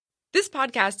This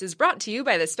podcast is brought to you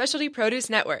by the Specialty Produce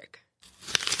Network.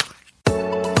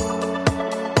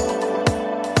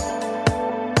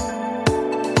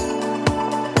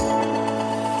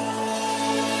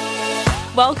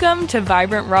 Welcome to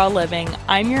Vibrant Raw Living.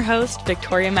 I'm your host,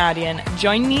 Victoria Madian.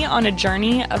 Join me on a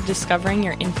journey of discovering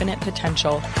your infinite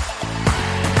potential.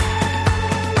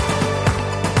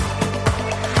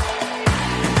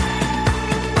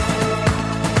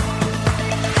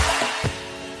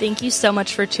 Thank you so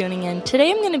much for tuning in. Today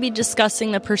I'm going to be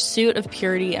discussing the pursuit of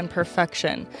purity and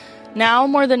perfection. Now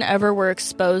more than ever, we're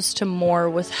exposed to more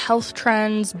with health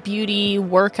trends, beauty,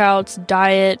 workouts,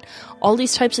 diet. All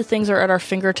these types of things are at our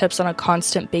fingertips on a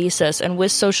constant basis. And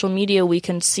with social media, we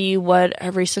can see what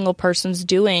every single person's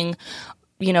doing,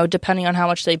 depending on how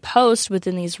much they post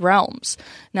within these realms.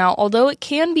 Now, although it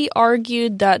can be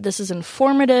argued that this is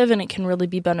informative and it can really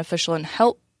be beneficial and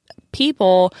help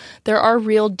people, there are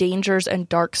real dangers and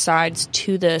dark sides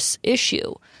to this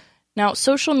issue. Now,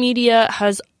 social media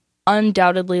has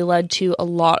undoubtedly led to a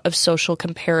lot of social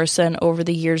comparison over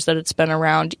the years that it's been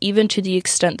around, even to the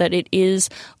extent that it is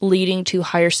leading to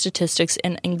higher statistics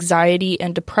in anxiety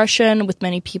and depression with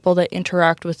many people that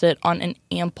interact with it on an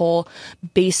ample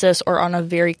basis or on a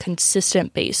very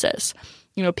consistent basis.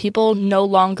 People no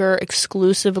longer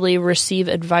exclusively receive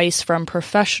advice from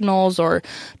professionals or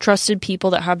trusted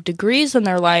people that have degrees in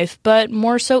their life, but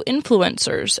more so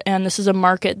influencers. And this is a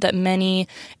market that many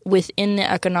within the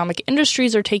economic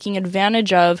industries are taking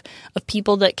advantage of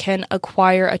people that can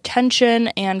acquire attention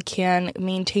and can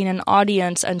maintain an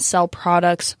audience and sell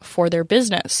products for their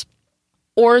business.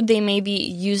 Or they may be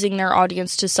using their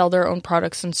audience to sell their own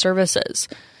products and services.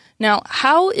 Now,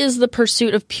 how is the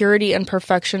pursuit of purity and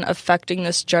perfection affecting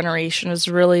this generation is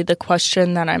really the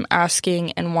question that I'm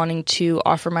asking and wanting to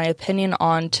offer my opinion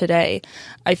on today.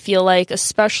 I feel like,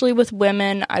 especially with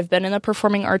women, I've been in the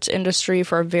performing arts industry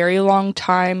for a very long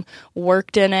time,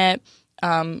 worked in it,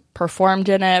 performed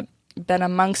in it, been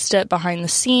amongst it behind the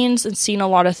scenes and seen a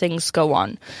lot of things go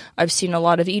on. I've seen a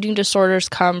lot of eating disorders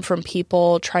come from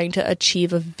people trying to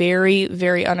achieve a very,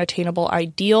 very unattainable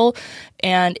ideal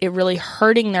and it really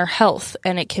hurting their health,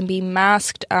 and it can be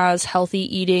masked as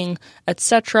healthy eating,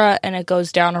 etc., and it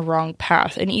goes down a wrong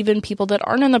path. And even people that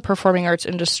aren't in the performing arts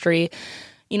industry,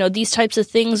 these types of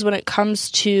things when it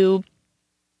comes to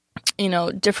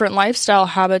different lifestyle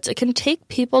habits, it can take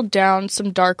people down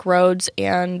some dark roads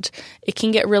and it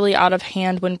can get really out of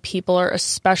hand when people are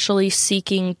especially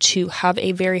seeking to have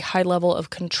a very high level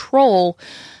of control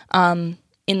in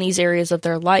these areas of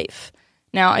their life.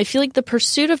 Now, I feel like the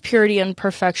pursuit of purity and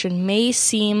perfection may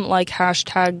seem like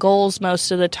hashtag goals most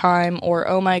of the time, or,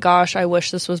 oh my gosh, I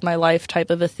wish this was my life type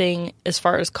of a thing as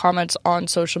far as comments on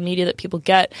social media that people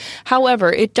get.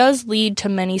 However, it does lead to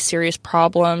many serious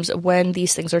problems when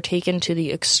these things are taken to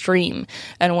the extreme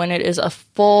and when it is a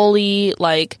fully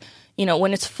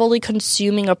when it's fully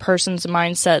consuming a person's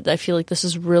mindset. I feel like this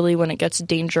is really when it gets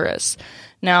dangerous.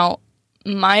 Now,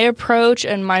 my approach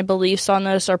and my beliefs on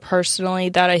this are personally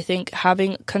that I think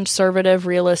having conservative,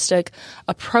 realistic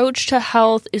approach to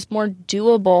health is more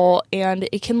doable and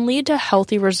it can lead to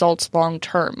healthy results long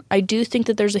term. I do think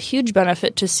that there's a huge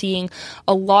benefit to seeing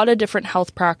a lot of different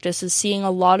health practices, seeing a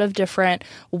lot of different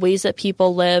ways that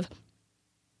people live.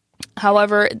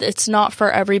 However, it's not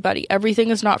for everybody. Everything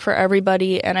is not for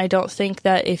everybody, and I don't think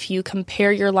that if you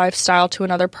compare your lifestyle to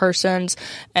another person's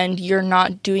and you're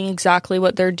not doing exactly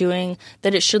what they're doing,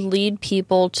 that it should lead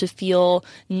people to feel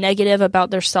negative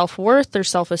about their self-worth, their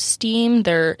self-esteem,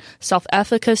 their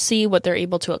self-efficacy, what they're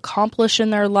able to accomplish in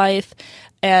their life.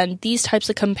 And these types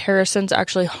of comparisons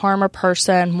actually harm a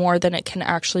person more than it can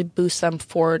actually boost them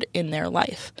forward in their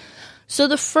life. So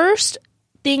the first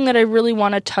thing that I really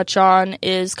want to touch on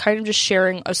is kind of just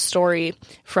sharing a story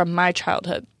from my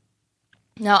childhood.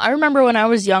 Now, I remember when I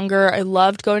was younger, I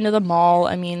loved going to the mall.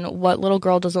 I mean, what little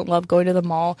girl doesn't love going to the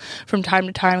mall from time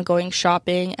to time, going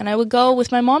shopping? And I would go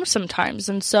with my mom sometimes.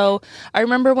 And so I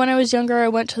remember when I was younger, I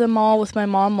went to the mall with my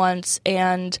mom once,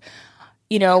 and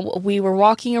we were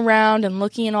walking around and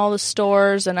looking in all the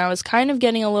stores, and I was kind of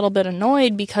getting a little bit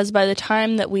annoyed because by the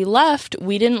time that we left,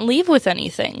 we didn't leave with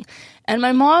anything. And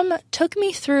my mom took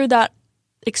me through that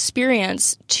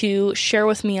experience to share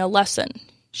with me a lesson.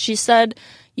 She said,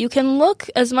 You can look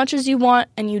as much as you want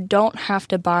and you don't have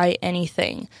to buy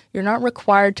anything. You're not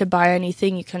required to buy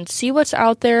anything. You can see what's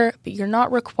out there, but you're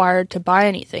not required to buy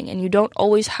anything. And you don't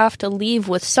always have to leave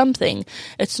with something.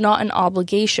 It's not an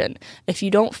obligation. If you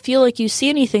don't feel like you see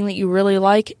anything that you really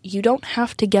like, you don't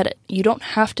have to get it. You don't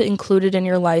have to include it in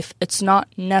your life. It's not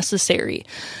necessary.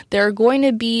 There are going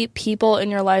to be people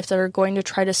in your life that are going to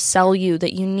try to sell you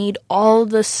that you need all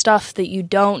the stuff that you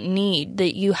don't need,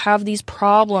 that you have these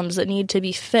problems that need to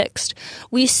be fixed.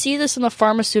 We see this in the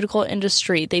pharmaceutical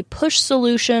industry. They push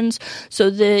solutions so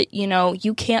that,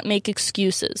 you can't make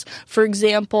excuses. For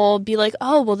example, be like,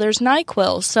 oh, well, there's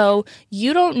NyQuil, so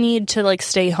you don't need to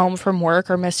stay home from work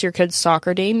or miss your kid's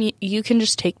soccer game. You can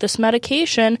just take this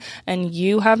medication and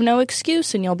you have no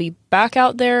excuse and you'll be back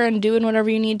out there and doing whatever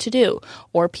you need to do.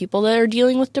 Or people that are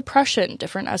dealing with depression,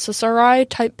 different SSRI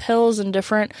type pills and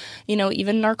different,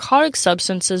 even narcotic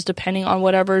substances, depending on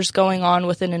whatever's going on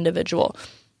with an individual.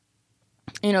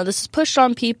 This is pushed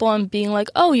on people and being like,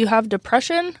 oh, you have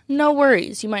depression? No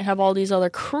worries. You might have all these other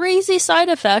crazy side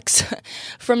effects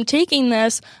from taking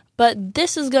this, but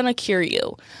this is going to cure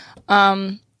you.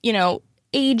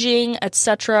 Aging,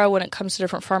 etc., when it comes to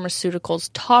different pharmaceuticals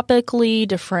topically,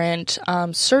 different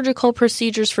surgical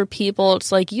procedures for people.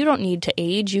 It's like, you don't need to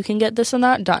age. You can get this and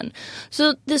that done.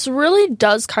 So this really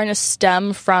does kind of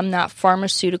stem from that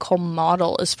pharmaceutical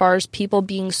model as far as people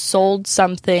being sold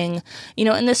something,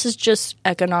 and this is just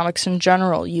economics in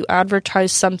general. You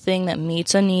advertise something that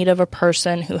meets a need of a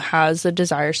person who has the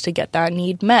desires to get that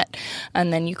need met,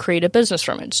 and then you create a business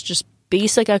from it. It's just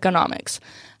basic economics.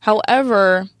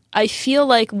 However, I feel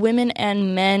like women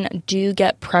and men do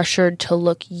get pressured to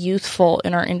look youthful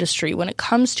in our industry. When it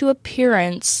comes to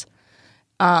appearance,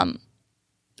 women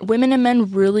and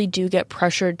men really do get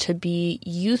pressured to be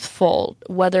youthful,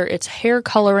 whether it's hair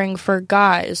coloring for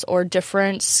guys or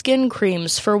different skin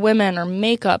creams for women or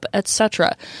makeup,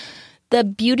 etc. The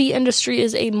beauty industry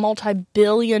is a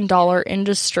multi-billion-dollar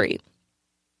industry.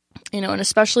 And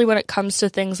especially when it comes to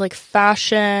things like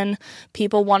fashion,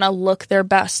 people want to look their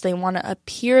best. They want to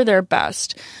appear their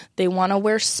best. They want to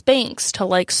wear Spanx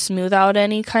to smooth out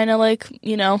any kind of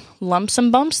lumps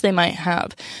and bumps they might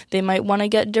have. They might want to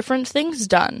get different things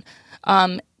done.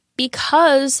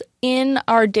 Because in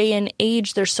our day and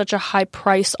age, there's such a high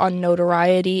price on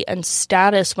notoriety and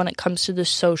status when it comes to the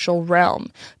social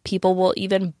realm. People will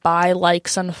even buy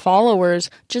likes and followers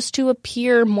just to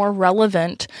appear more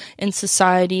relevant in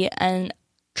society and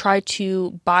try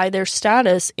to buy their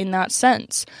status in that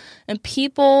sense. And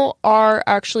people are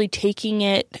actually taking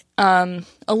it a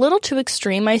little too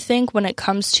extreme, I think, when it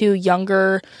comes to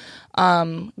younger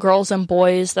girls and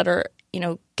boys that are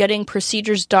getting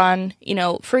procedures done.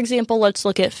 For example, let's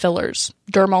look at fillers,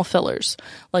 dermal fillers,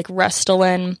 like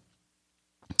Restylane,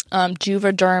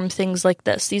 Juvederm, things like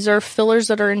this. These are fillers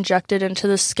that are injected into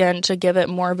the skin to give it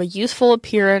more of a youthful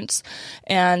appearance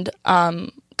and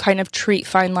kind of treat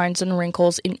fine lines and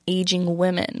wrinkles in aging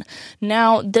women.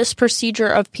 Now, this procedure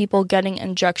of people getting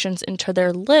injections into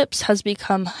their lips has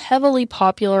become heavily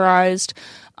popularized,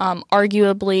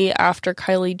 arguably after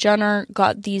Kylie Jenner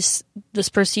got this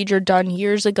procedure done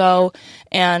years ago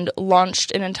and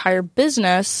launched an entire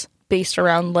business based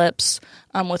around lips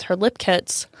with her lip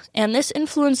kits. And this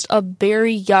influenced a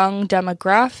very young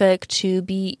demographic to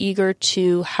be eager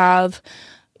to have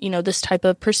this type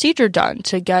of procedure done,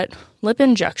 to get lip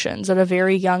injections at a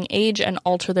very young age and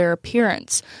alter their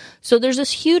appearance. So there's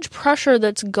this huge pressure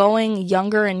that's going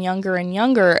younger and younger and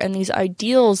younger, and these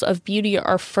ideals of beauty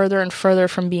are further and further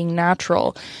from being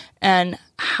natural. And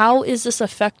how is this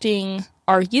affecting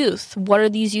our youth? What are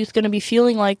these youth going to be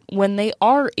feeling like when they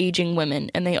are aging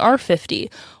women and they are 50?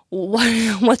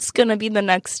 What's going to be the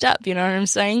next step? You know what I'm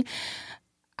saying?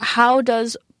 How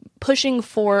does pushing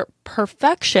for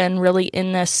perfection really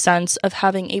in this sense of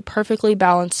having a perfectly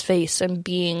balanced face and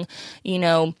being,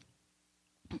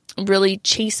 really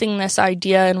chasing this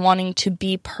idea and wanting to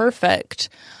be perfect,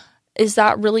 is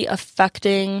that really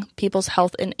affecting people's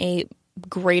health in a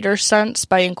greater sense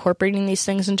by incorporating these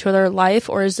things into their life?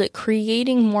 Or is it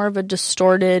creating more of a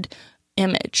distorted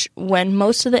image when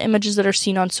most of the images that are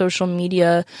seen on social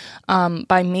media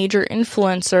by major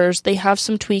influencers, they have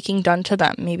some tweaking done to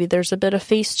them? Maybe there's a bit of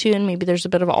Facetune, maybe there's a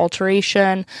bit of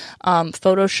alteration,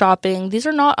 photoshopping. These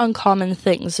are not uncommon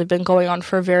things. They've been going on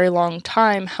for a very long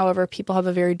time. However, people have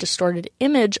a very distorted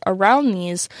image around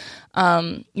these,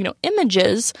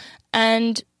 images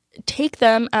and take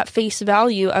them at face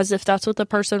value as if that's what the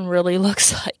person really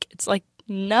looks like. It's like,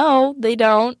 no, they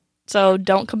don't. So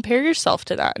don't compare yourself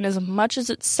to that. And as much as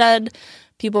it's said,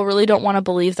 People really don't want to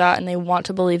believe that, and they want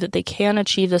to believe that they can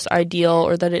achieve this ideal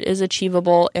or that it is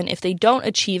achievable. And if they don't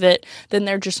achieve it, then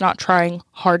they're just not trying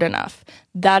hard enough.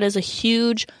 That is a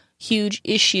huge, huge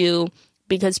issue,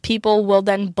 because people will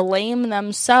then blame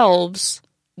themselves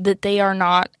that they are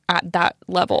not at that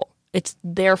level. It's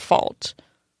their fault,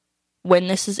 when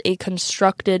this is a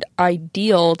constructed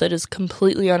ideal that is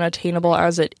completely unattainable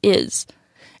as it is.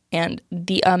 And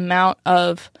the amount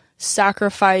of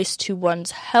sacrifice to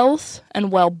one's health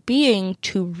and well-being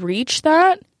to reach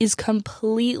that is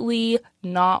completely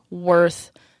not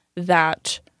worth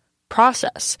that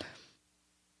process,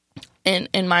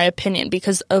 in my opinion,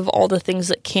 because of all the things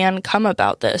that can come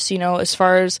about this. As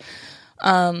far as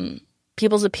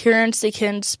people's appearance, they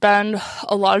can spend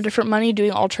a lot of different money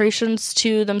doing alterations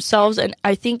to themselves, and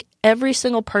I think every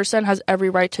single person has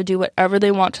every right to do whatever they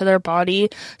want to their body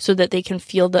so that they can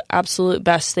feel the absolute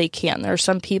best they can. There are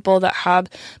some people that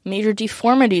have major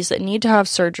deformities that need to have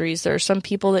surgeries. There are some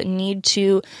people that need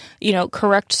to,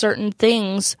 correct certain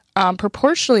things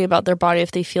proportionally about their body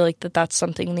if they feel like that's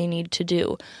something they need to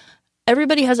do.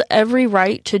 Everybody has every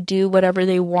right to do whatever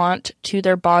they want to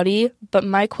their body, but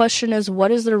my question is,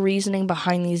 what is the reasoning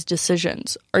behind these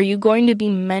decisions? Are you going to be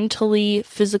mentally,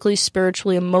 physically,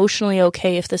 spiritually, emotionally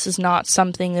okay if this is not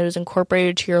something that is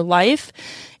incorporated to your life?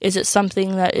 Is it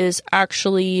something that is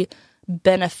actually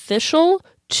beneficial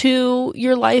to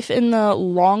your life in the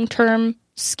long-term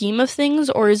scheme of things?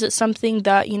 Or is it something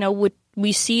that,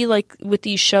 we see, like with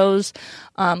these shows,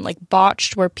 like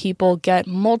Botched, where people get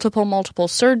multiple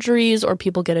surgeries, or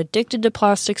people get addicted to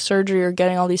plastic surgery, or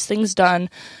getting all these things done?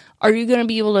 Are you going to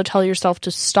be able to tell yourself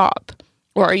to stop?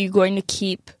 Or are you going to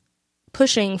keep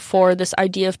pushing for this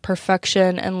idea of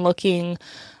perfection and looking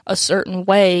a certain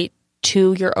way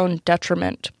to your own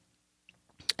detriment?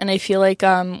 And I feel like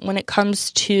when it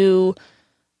comes to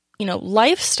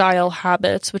lifestyle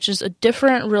habits, which is a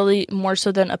different, really more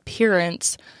so than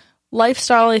appearance,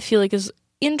 lifestyle, I feel like, is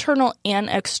internal and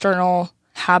external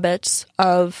habits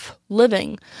of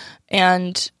living.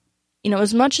 And,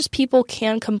 as much as people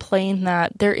can complain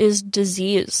that there is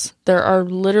disease, there are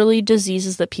literally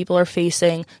diseases that people are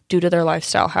facing due to their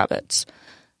lifestyle habits.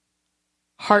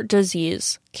 Heart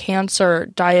disease, cancer,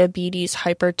 diabetes,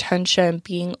 hypertension,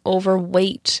 being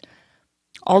overweight.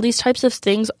 All these types of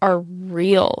things are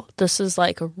real. This is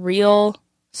like real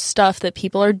stuff that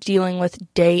people are dealing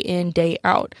with day in, day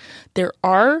out. There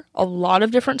are a lot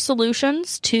of different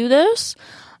solutions to this,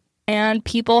 and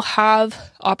people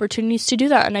have opportunities to do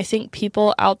that. And I think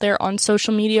people out there on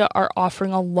social media are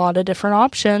offering a lot of different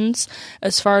options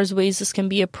as far as ways this can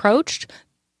be approached.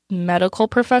 Medical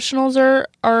professionals are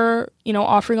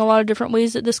offering a lot of different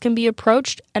ways that this can be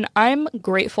approached, and I'm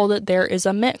grateful that there is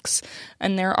a mix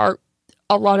and there are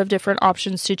a lot of different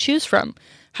options to choose from.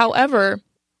 However,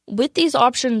 with these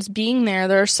options being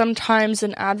there are sometimes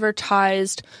an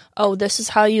advertised, oh, this is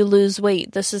how you lose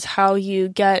weight. This is how you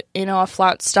get, a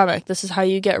flat stomach. This is how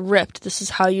you get ripped. This is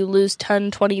how you lose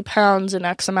 10, 20 pounds in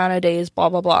X amount of days, blah,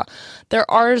 blah, blah. There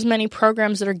are as many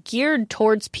programs that are geared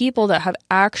towards people that have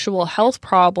actual health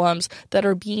problems that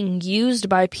are being used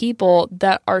by people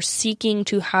that are seeking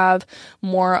to have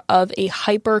more of a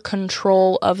hyper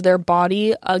control of their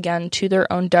body, again, to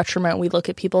their own detriment. We look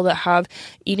at people that have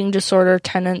eating disorder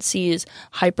tendencies,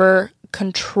 hyper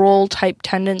control type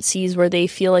tendencies, where they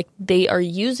feel like they are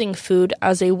using food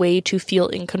as a way to feel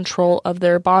in control of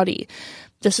their body.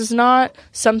 This is not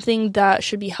something that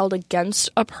should be held against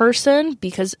a person,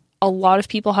 because a lot of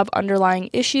people have underlying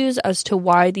issues as to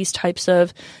why these types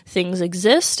of things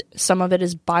exist. Some of it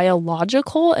is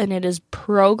biological and it is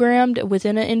programmed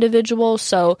within an individual.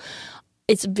 So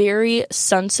it's very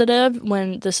sensitive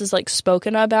when this is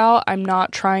spoken about. I'm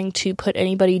not trying to put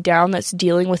anybody down that's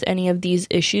dealing with any of these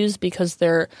issues, because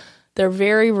they're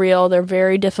very real. They're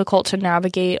very difficult to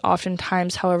navigate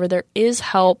oftentimes. However, there is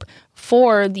help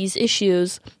for these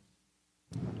issues,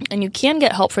 and you can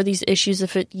get help for these issues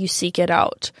if you seek it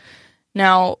out.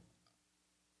 Now,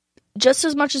 just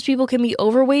as much as people can be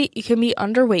overweight, you can be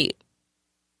underweight.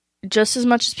 Just as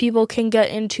much as people can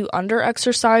get into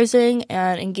under-exercising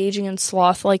and engaging in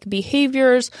sloth-like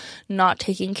behaviors, not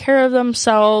taking care of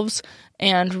themselves,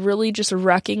 and really just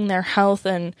wrecking their health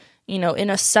and, in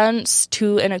a sense,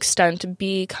 to an extent,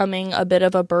 becoming a bit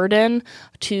of a burden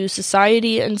to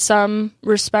society in some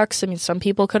respects. I mean, some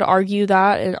people could argue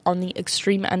that on the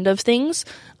extreme end of things,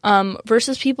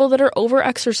 versus people that are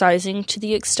over-exercising to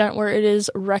the extent where it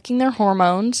is wrecking their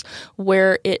hormones,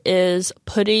 where it is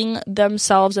putting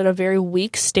themselves in a very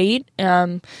weak state,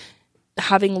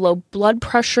 having low blood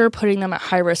pressure, putting them at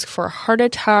high risk for a heart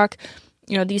attack,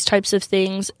 these types of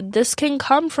things. This can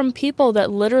come from people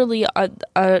that literally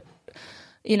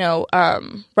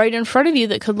right in front of you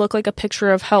that could look like a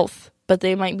picture of health, but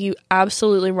they might be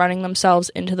absolutely running themselves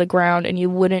into the ground and you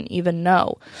wouldn't even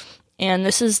know. And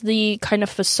this is the kind of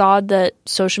facade that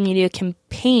social media can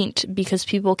paint because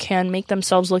people can make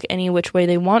themselves look any which way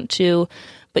they want to,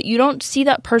 but you don't see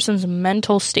that person's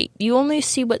mental state. You only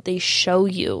see what they show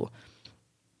you.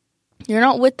 You're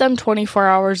not with them 24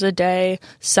 hours a day,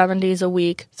 7 days a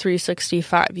week,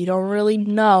 365. You don't really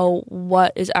know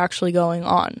what is actually going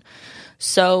on.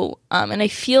 So, and I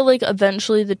feel like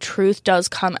eventually the truth does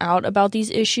come out about these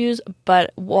issues,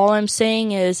 but all I'm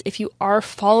saying is if you are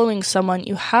following someone,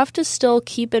 you have to still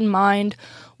keep in mind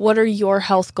what are your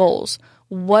health goals?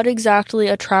 What exactly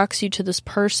attracts you to this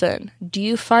person? Do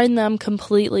you find them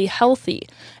completely healthy?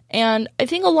 And I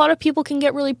think a lot of people can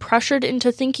get really pressured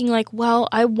into thinking like, well,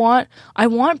 I want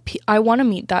to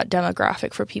meet that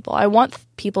demographic for people. I want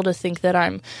people to think that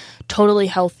I'm totally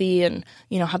healthy and,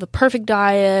 have a perfect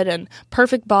diet and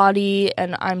perfect body.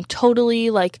 And I'm totally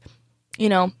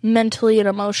mentally and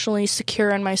emotionally secure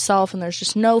in myself. And there's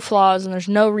just no flaws and there's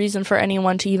no reason for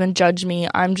anyone to even judge me.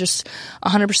 I'm just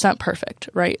 100% perfect,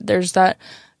 right? There's that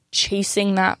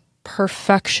chasing that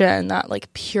perfection, that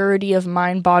purity of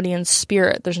mind, body, and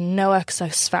spirit. There's no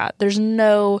excess fat. There's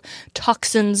no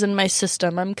toxins in my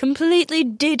system. I'm completely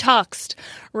detoxed,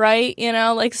 right?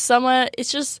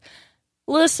 It's just,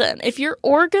 listen, if your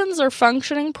organs are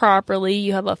functioning properly,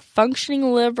 you have a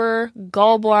functioning liver,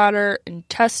 gallbladder,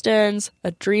 intestines,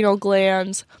 adrenal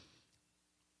glands,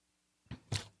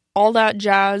 all that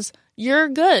jazz, you're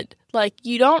good.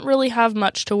 You don't really have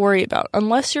much to worry about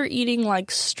unless you're eating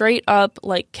straight up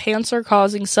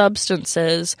cancer-causing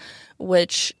substances,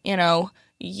 which,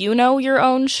 your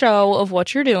own show of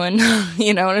what you're doing.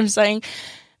 You know what I'm saying?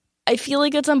 I feel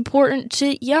like it's important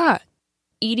to,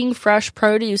 eating fresh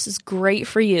produce is great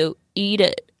for you. Eat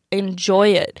it. Enjoy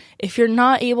it. If you're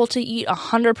not able to eat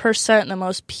 100% the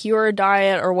most pure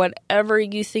diet or whatever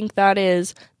you think that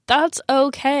is, that's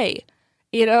okay.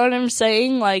 You know what I'm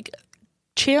saying?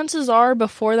 Chances are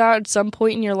before that at some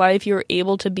point in your life you were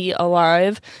able to be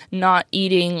alive not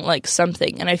eating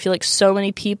something, and I feel like so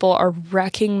many people are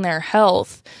wrecking their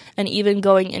health and even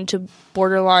going into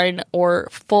borderline or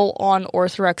full-on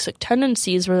orthorexic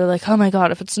tendencies where they're like, oh my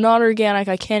god, if it's not organic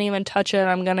I can't even touch it,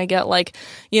 I'm gonna get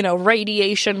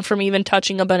radiation from even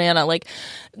touching a banana.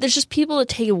 There's just people that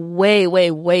take it way,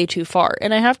 way, way too far.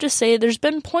 And I have to say there's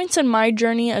been points in my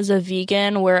journey as a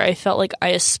vegan where I felt like I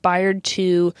aspired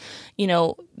to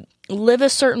live a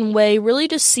certain way, really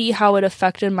to see how it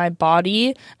affected my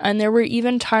body. And there were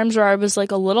even times where I was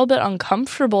a little bit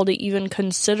uncomfortable to even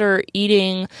consider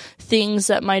eating things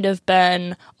that might have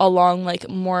been along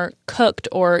more cooked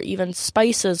or even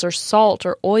spices or salt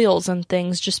or oils and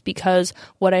things, just because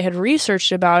what I had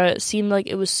researched about it seemed like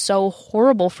it was so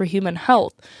horrible for human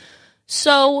health.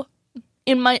 So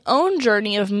in my own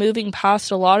journey of moving past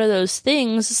a lot of those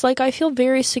things, it's I feel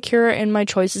very secure in my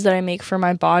choices that I make for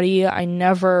my body. I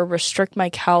never restrict my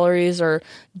calories or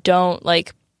don't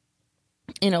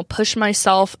push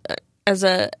myself as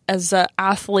a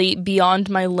athlete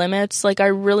beyond my limits. I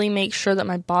really make sure that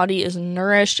my body is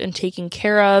nourished and taken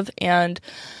care of, and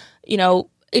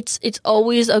it's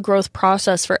always a growth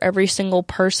process for every single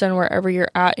person wherever you're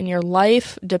at in your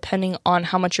life, depending on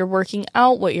how much you're working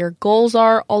out, what your goals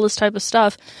are, all this type of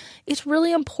stuff. It's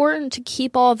really important to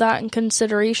keep all that in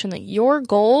consideration, that your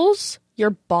goals,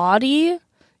 your body,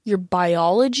 your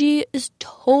biology is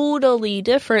totally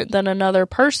different than another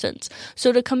person's.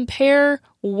 So to compare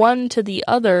one to the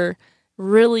other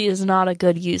really is not a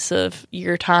good use of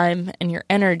your time and your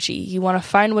energy. You want to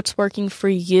find what's working for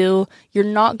you. You're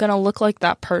not going to look like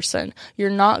that person. You're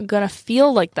not going to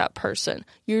feel like that person.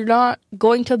 You're not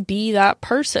going to be that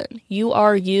person. You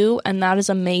are you, and that is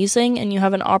amazing, and you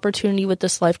have an opportunity with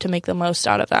this life to make the most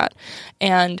out of that.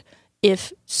 And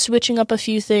if switching up a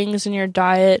few things in your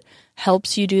diet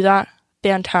helps you do that,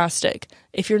 fantastic.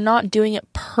 If you're not doing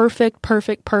it perfect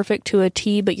to a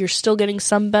T, but you're still getting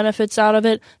some benefits out of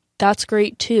it, that's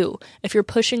great too. If you're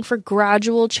pushing for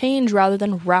gradual change rather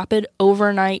than rapid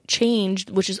overnight change,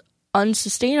 which is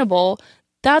unsustainable,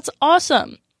 that's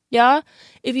awesome. Yeah?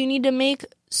 If you need to make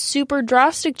super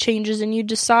drastic changes and you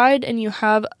decide and you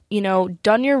have,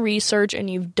 done your research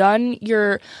and you've done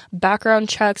your background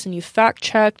checks and you've fact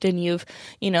checked and you've,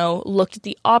 looked at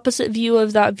the opposite view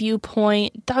of that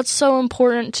viewpoint, that's so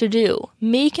important to do.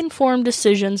 Make informed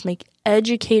decisions, make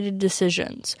educated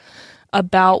decisions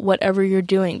about whatever you're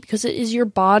doing, because it is your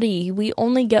body. We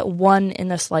only get one in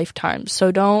this lifetime,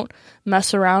 so don't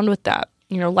mess around with that.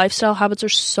 Lifestyle habits are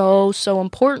so, so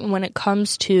important when it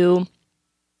comes to,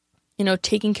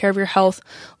 taking care of your health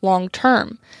long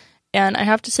term. And I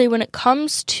have to say, when it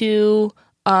comes to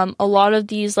A lot of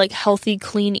these like healthy,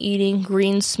 clean eating,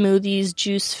 green smoothies,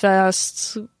 juice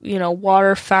fasts,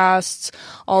 water fasts,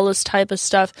 all this type of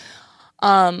stuff.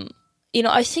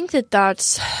 I think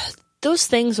those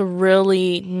things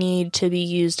really need to be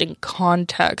used in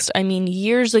context. I mean,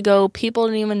 years ago, people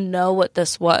didn't even know what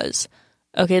this was.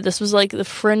 Okay, this was like the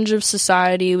fringe of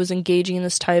society was engaging in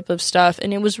this type of stuff,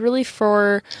 and it was really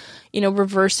for,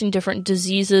 reversing different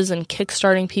diseases and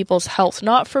kickstarting people's health,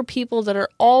 not for people that are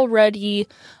already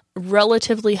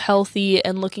relatively healthy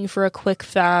and looking for a quick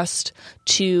fast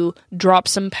to drop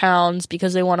some pounds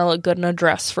because they want to look good in a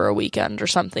dress for a weekend or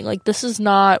something. Like, this is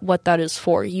not what that is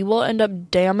for. You will end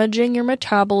up damaging your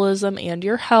metabolism and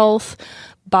your health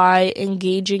by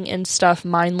engaging in stuff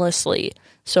mindlessly.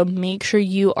 So make sure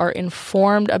you are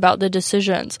informed about the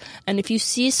decisions. And if you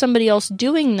see somebody else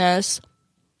doing this,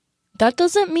 that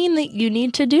doesn't mean that you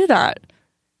need to do that.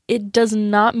 It does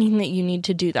not mean that you need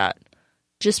to do that.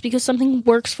 Just because something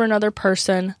works for another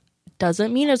person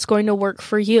doesn't mean it's going to work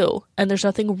for you. And there's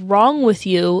nothing wrong with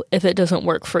you if it doesn't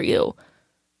work for you.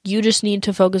 You just need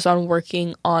to focus on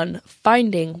working on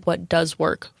finding what does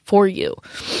work for you.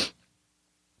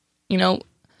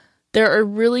 There are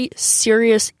really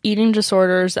serious eating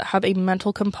disorders that have a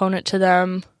mental component to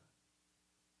them.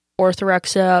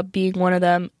 Orthorexia being one of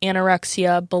them,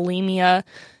 anorexia, bulimia.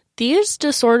 These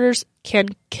disorders can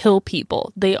kill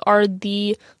people. They are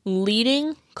the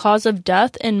leading cause of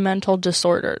death in mental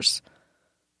disorders.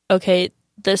 Okay,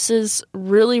 this is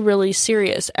really, really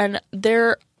serious. And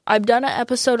I've done an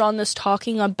episode on this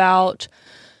talking about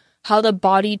how the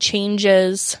body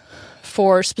changes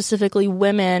for specifically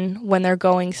women when they're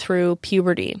going through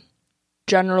puberty.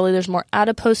 Generally, there's more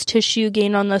adipose tissue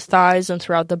gained on the thighs and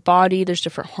throughout the body. There's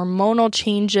different hormonal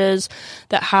changes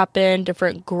that happen,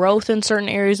 different growth in certain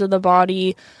areas of the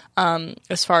body,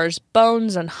 as far as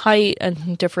bones and height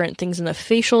and different things in the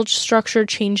facial structure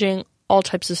changing, all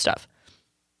types of stuff.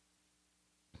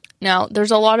 Now,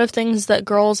 there's a lot of things that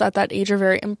girls at that age are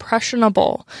very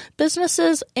impressionable.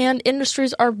 Businesses and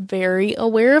industries are very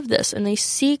aware of this, and they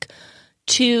seek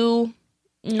to,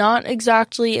 not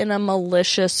exactly in a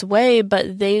malicious way,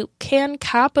 but they can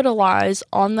capitalize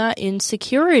on that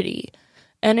insecurity.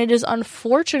 And it is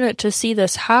unfortunate to see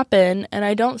this happen, and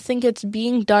I don't think it's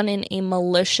being done in a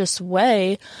malicious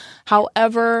way.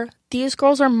 However, these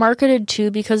girls are marketed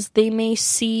to because they may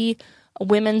see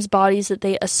women's bodies that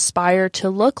they aspire to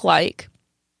look like.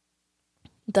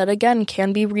 That again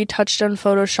can be retouched and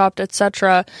photoshopped,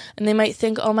 etc. And they might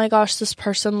think, oh my gosh, this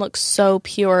person looks so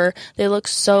pure. They look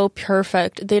so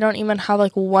perfect. They don't even have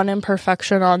like one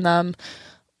imperfection on them.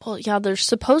 Well, yeah, they're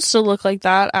supposed to look like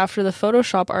that after the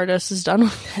Photoshop artist is done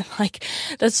with it. Like,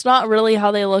 that's not really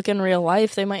how they look in real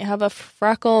life. They might have a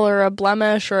freckle or a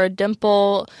blemish or a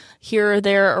dimple here or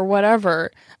there or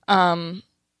whatever. And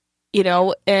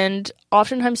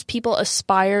oftentimes people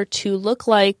aspire to look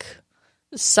like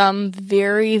some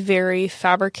very, very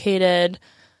fabricated,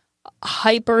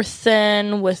 hyper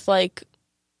thin with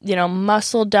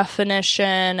muscle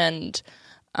definition and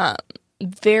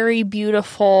very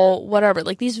beautiful, whatever,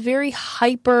 like these very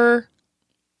hyper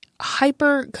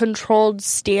controlled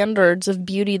standards of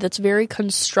beauty that's very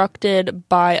constructed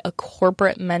by a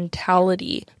corporate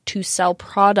mentality to sell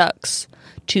products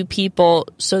to people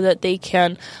so that they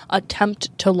can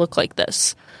attempt to look like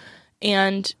this.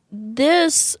 And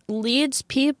this leads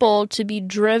people to be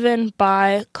driven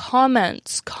by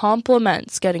comments,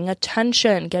 compliments, getting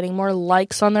attention, getting more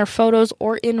likes on their photos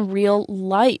or in real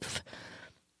life.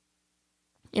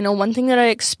 One thing that I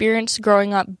experienced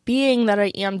growing up, being that I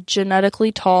am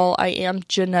genetically tall, I am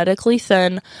genetically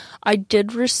thin, I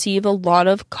did receive a lot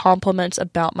of compliments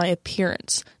about my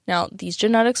appearance. Now, these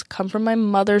genetics come from my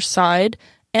mother's side,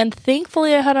 and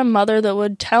thankfully I had a mother that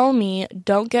would tell me,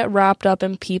 don't get wrapped up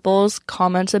in people's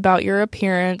comments about your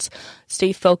appearance,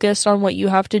 stay focused on what you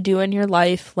have to do in your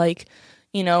life,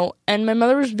 and my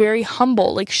mother was very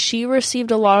humble. Like, she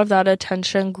received a lot of that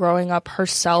attention growing up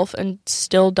herself and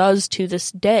still does to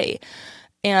this day.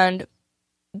 And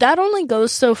that only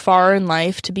goes so far in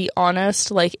life, to be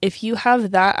honest. Like, if you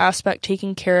have that aspect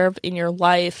taken care of in your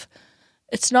life,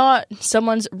 it's not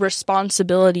someone's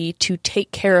responsibility to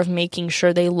take care of making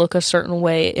sure they look a certain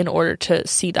way in order to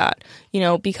see that,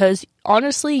 because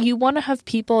honestly, you want to have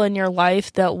people in your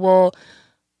life that will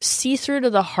see through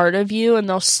to the heart of you, and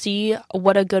they'll see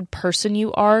what a good person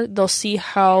you are. They'll see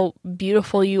how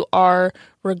beautiful you are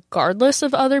regardless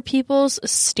of other people's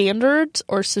standards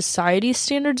or society's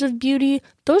standards of beauty.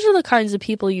 Those are the kinds of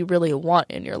people you really want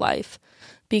in your life,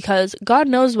 because God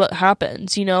knows what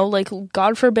happens,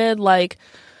 God forbid,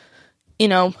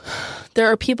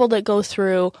 there are people that go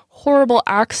through horrible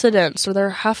accidents, or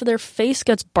half of their face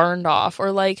gets burned off,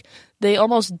 or like they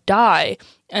almost die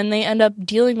and they end up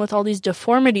dealing with all these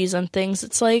deformities and things.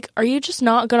 It's like, are you just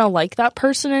not going to like that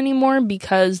person anymore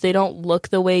because they don't look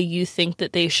the way you think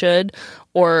that they should,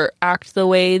 or act the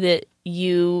way that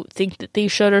you think that they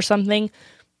should, or something?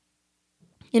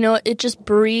 It just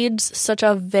breeds such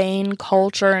a vain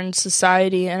culture in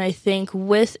society. And I think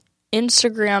with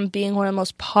Instagram being one of the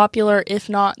most popular, if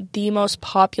not the most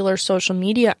popular social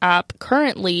media app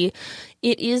currently,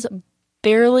 it is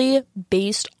barely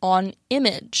based on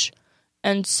image.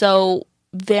 And so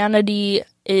vanity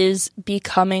is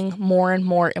becoming more and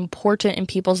more important in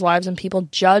people's lives, and people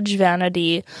judge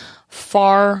vanity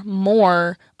far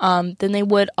more than they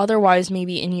would otherwise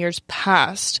maybe in years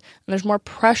past. And there's more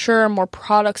pressure, more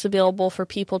products available for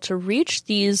people to reach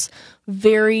these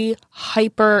very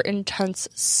hyper intense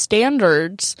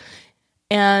standards.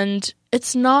 And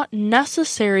it's not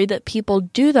necessary that people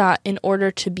do that in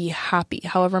order to be happy.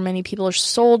 However, many people are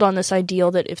sold on this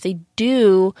ideal that if they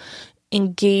do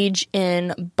engage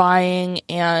in buying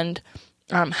and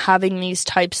having these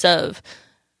types of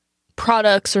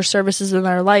products or services in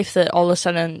their life, that all of a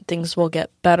sudden things will get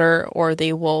better, or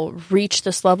they will reach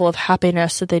this level of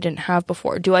happiness that they didn't have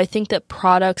before. Do I think that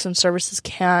products and services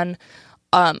can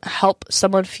help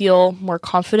someone feel more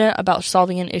confident about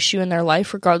solving an issue in their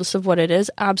life, regardless of what it is?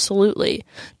 Absolutely.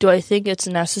 Do I think it's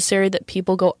necessary that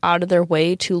people go out of their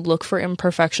way to look for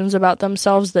imperfections about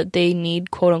themselves that they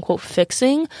need, quote unquote,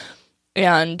 fixing,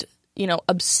 and,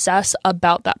 obsess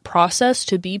about that process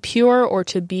to be pure or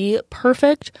to be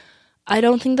perfect? I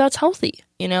don't think that's healthy,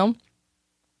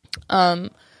 I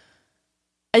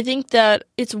think that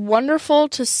it's wonderful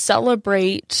to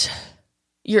celebrate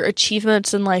your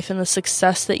achievements in life and the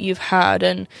success that you've had.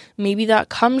 And maybe that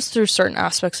comes through certain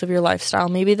aspects of your lifestyle.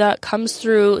 Maybe that comes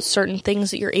through certain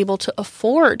things that you're able to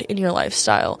afford in your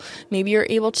lifestyle. Maybe you're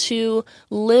able to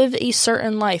live a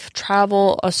certain life,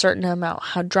 travel a certain amount,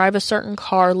 drive a certain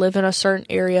car, live in a certain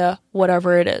area,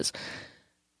 whatever it is.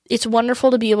 It's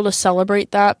wonderful to be able to celebrate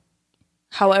that.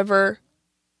 However,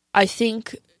 I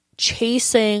think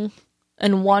chasing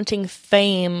and wanting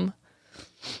fame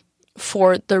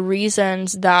for the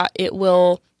reasons that it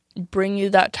will bring you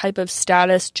that type of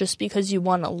status just because you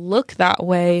want to look that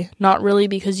way, not really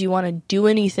because you want to do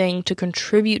anything to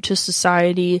contribute to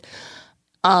society,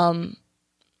 to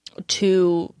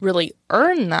really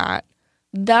earn that,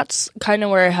 that's kind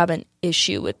of where I have an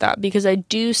issue with that, because I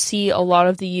do see a lot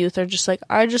of the youth are just like,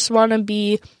 I just want to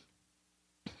be,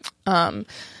 someone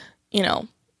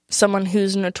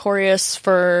who's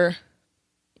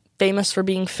famous for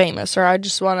being famous, or I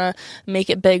just want to make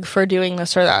it big for doing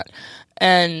this or that.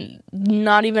 And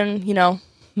not even,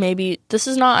 maybe this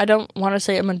is not, I don't want to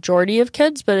say a majority of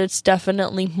kids, but it's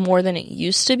definitely more than it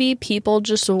used to be. People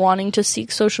just wanting to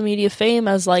seek social media fame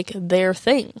as like their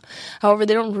thing. However,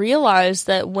 they don't realize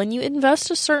that when you invest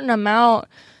a certain amount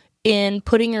in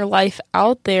putting your life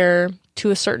out there to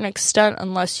a certain extent,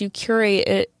 unless you curate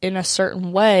it in a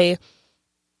certain way,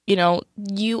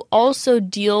 you also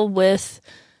deal with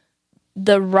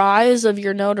the rise of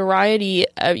your notoriety.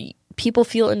 People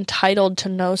feel entitled to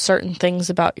know certain things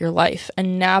about your life,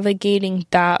 and navigating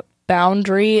that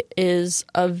boundary is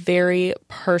a very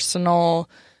personal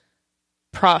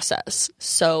process.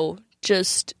 So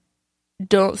just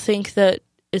don't think that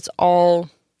it's all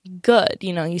good.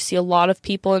 You see a lot of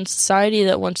people in society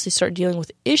that once they start dealing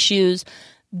with issues,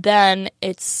 then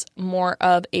it's more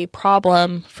of a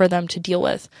problem for them to deal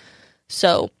with.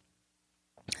 So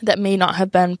that may not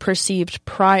have been perceived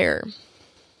prior.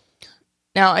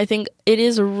 Now, I think it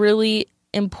is really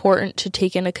important to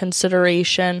take into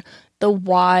consideration the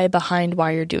why behind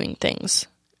why you're doing things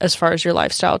as far as your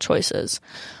lifestyle choices.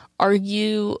 Are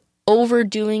you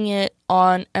overdoing it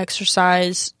on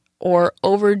exercise, or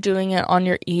overdoing it on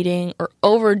your eating, or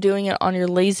overdoing it on your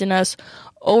laziness,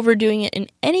 overdoing it in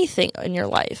anything in your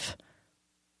life?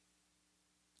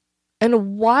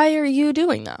 And why are you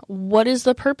doing that? What is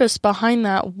the purpose behind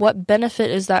that? What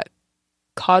benefit is that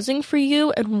causing for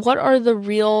you? And what are the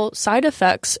real side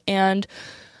effects and,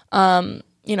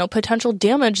 potential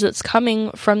damage that's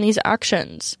coming from these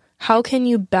actions? How can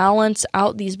you balance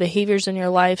out these behaviors in your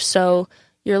life so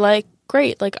you're like,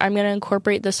 great, like I'm going to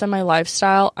incorporate this in my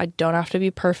lifestyle. I don't have to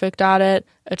be perfect at it.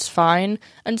 It's fine.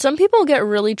 And some people get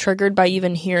really triggered by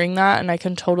even hearing that. And I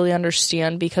can totally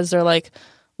understand, because they're like,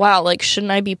 wow, like,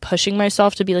 shouldn't I be pushing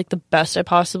myself to be like the best I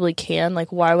possibly can?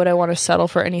 Like, why would I want to settle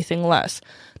for anything less?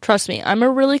 Trust me, I'm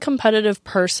a really competitive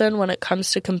person when it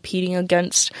comes to competing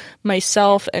against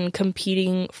myself and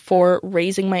competing for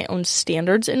raising my own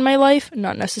standards in my life,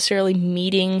 not necessarily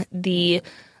meeting the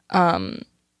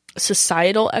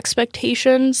societal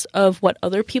expectations of what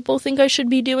other people think I should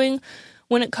be doing.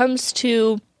 When it comes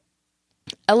to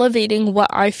elevating what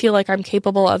I feel like I'm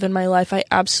capable of in my life, I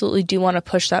absolutely do want to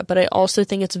push that, but I also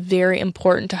think it's very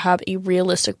important to have a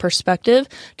realistic perspective,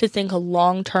 to think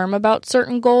long term about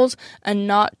certain goals, and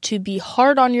not to be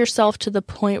hard on yourself to the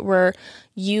point where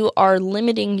you are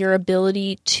limiting your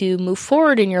ability to move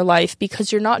forward in your life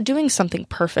because you're not doing something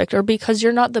perfect, or because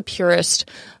you're not the purest,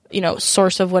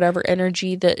 source of whatever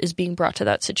energy that is being brought to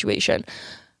that situation.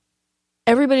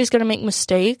 Everybody's going to make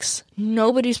mistakes.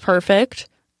 Nobody's perfect.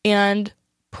 And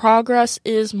progress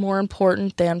is more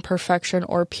important than perfection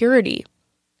or purity.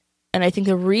 And I think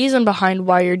the reason behind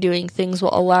why you're doing things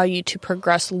will allow you to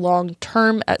progress long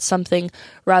term at something,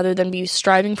 rather than be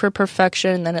striving for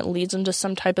perfection, and then it leads into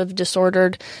some type of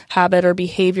disordered habit or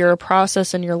behavior or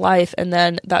process in your life, and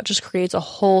then that just creates a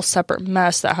whole separate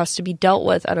mess that has to be dealt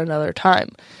with at another time.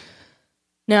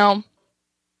 Now,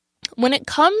 when it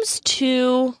comes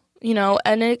to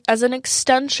and as an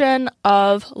extension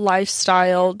of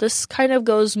lifestyle, this kind of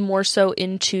goes more so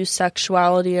into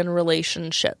sexuality and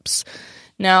relationships.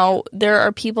 Now, there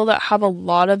are people that have a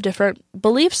lot of different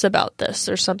beliefs about this.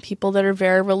 There's some people that are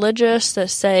very religious that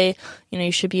say,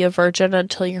 you should be a virgin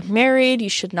until you're married. You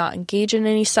should not engage in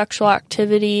any sexual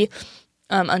activity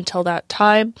until that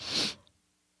time.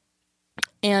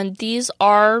 And these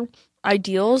are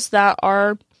ideals that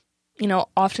are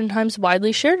oftentimes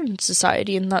widely shared in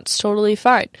society, and that's totally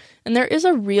fine. And there is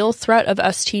a real threat of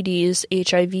STDs,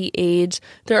 HIV, AIDS.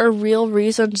 There are real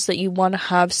reasons that you want to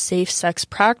have safe sex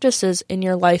practices in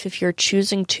your life if you're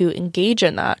choosing to engage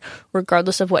in that,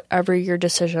 regardless of whatever your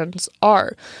decisions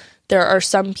are. There are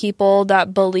some people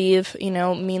that believe,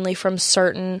 mainly from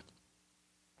certain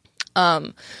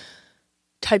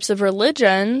types of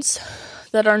religions,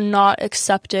 that are not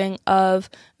accepting of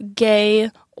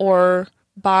gay or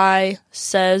bi,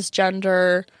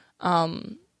 cisgender,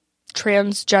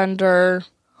 transgender,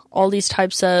 all these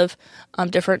types of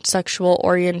different sexual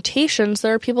orientations.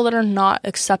 There are people that are not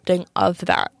accepting of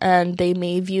that, and they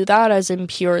may view that as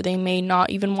impure. They may not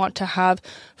even want to have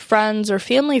friends or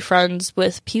family friends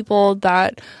with people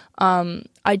that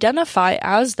identify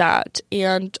as that.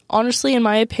 And honestly, in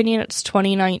my opinion, it's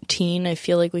 2019. I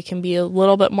feel like we can be a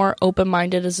little bit more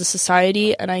open-minded as a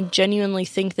society, and I genuinely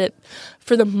think that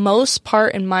for the most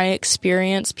part, in my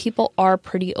experience, people are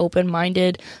pretty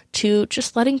open-minded to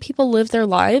just letting people live their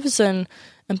lives and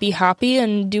be happy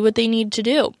and do what they need to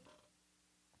do.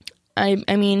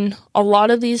 I mean, a lot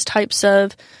of these types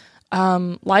of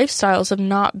lifestyles have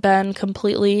not been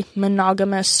completely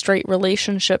monogamous, straight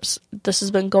relationships. This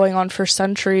has been going on for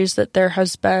centuries, that there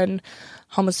has been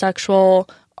homosexual,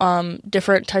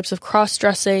 different types of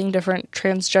cross-dressing, different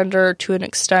transgender to an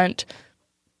extent.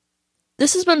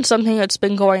 This has been something that's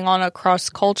been going on across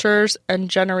cultures and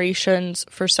generations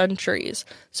for centuries.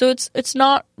 So it's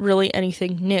not really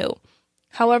anything new.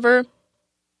 However,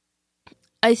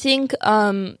 I think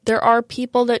there are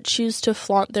people that choose to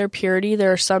flaunt their purity.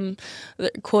 There are some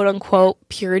quote-unquote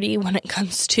purity when it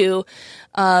comes to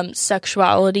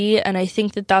sexuality, and I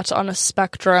think that that's on a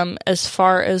spectrum as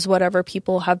far as whatever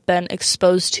people have been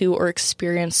exposed to or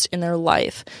experienced in their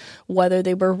life. Whether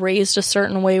they were raised a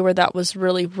certain way where that was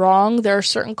really wrong. There are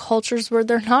certain cultures where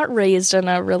they're not raised in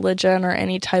a religion or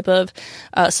any type of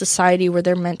society where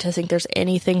they're meant to think there's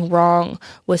anything wrong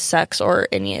with sex or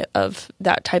any of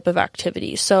that type of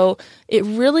activity. So it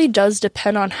really does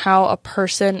depend on how a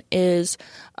person is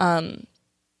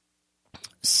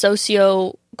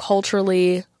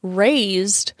socio-culturally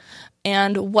raised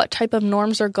and what type of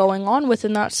norms are going on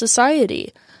within that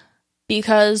society.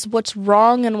 Because what's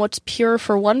wrong and what's pure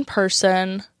for one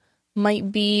person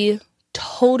might be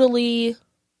totally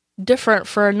different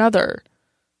for another.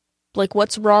 Like,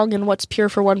 what's wrong and what's pure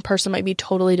for one person might be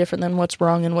totally different than what's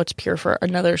wrong and what's pure for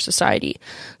another society.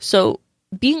 So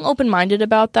being open-minded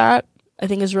about that, I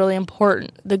think, is really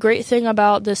important. The great thing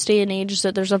about this day and age is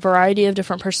that there's a variety of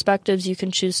different perspectives you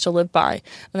can choose to live by.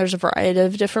 And there's a variety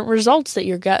of different results that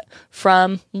you get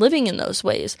from living in those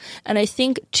ways. And I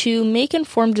think to make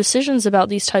informed decisions about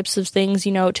these types of things,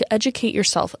 to educate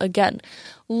yourself, again,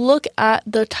 look at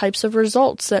the types of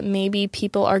results that maybe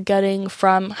people are getting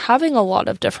from having a lot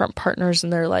of different partners in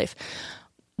their life.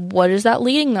 What is that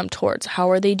leading them towards?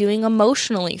 How are they doing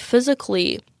emotionally,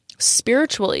 physically,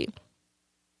 spiritually?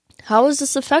 How is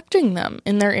this affecting them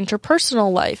in their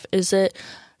interpersonal life? Is it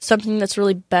something that's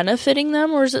really benefiting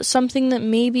them, or is it something that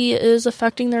maybe is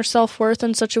affecting their self-worth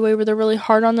in such a way where they're really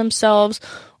hard on themselves,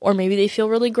 or maybe they feel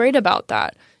really great about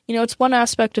that? It's one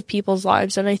aspect of people's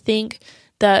lives, and I think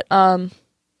that,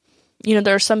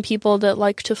 there are some people that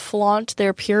like to flaunt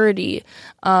their purity,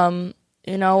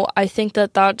 I think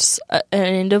that that's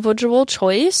an individual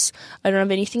choice. I don't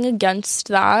have anything against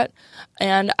that.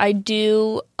 And I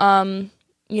do,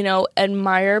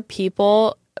 admire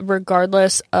people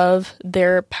regardless of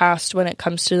their past when it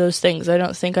comes to those things. I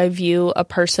don't think I view a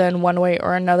person one way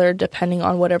or another depending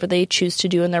on whatever they choose to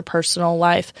do in their personal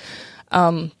life.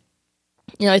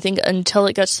 I think until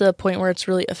it gets to the point where it's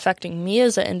really affecting me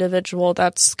as an individual,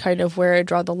 that's kind of where I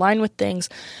draw the line with things.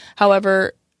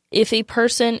 However, if a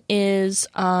person is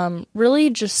really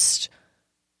just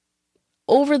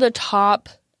over the top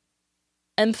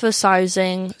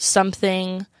emphasizing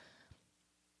something,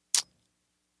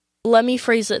 let me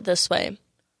phrase it this way.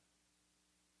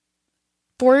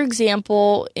 For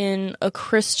example, in a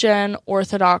Christian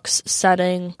Orthodox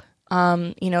setting,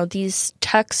 these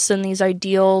texts and these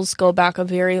ideals go back a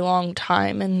very long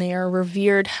time, and they are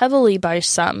revered heavily by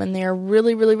some, and they are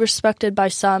really, really respected by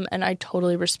some, and I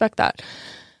totally respect that.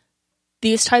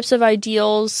 These types of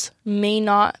ideals may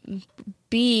not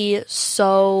be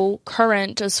so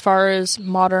current as far as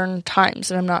modern times,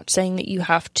 and I'm not saying that you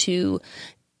have to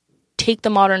take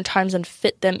the modern times and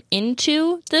fit them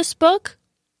into this book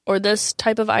or this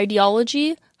type of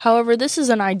ideology. However, this is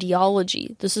an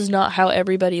ideology. This is not how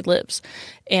everybody lives.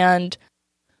 And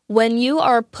when you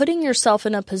are putting yourself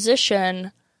in a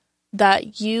position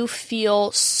that you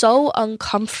feel so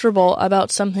uncomfortable about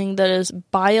something that is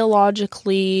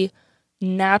biologically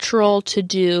natural to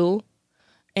do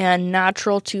and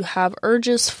natural to have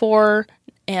urges for,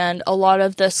 and a lot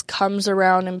of this comes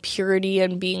around impurity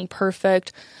and being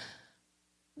perfect,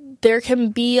 there can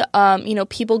be,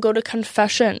 people go to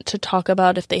confession to talk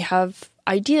about if they have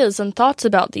ideas and thoughts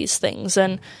about these things.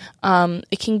 And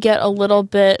it can get a little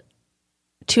bit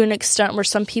to an extent where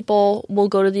some people will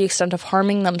go to the extent of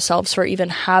harming themselves for even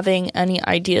having any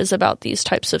ideas about these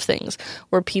types of things,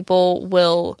 where people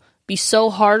will be so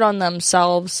hard on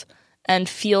themselves and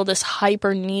feel this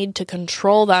hyper need to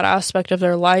control that aspect of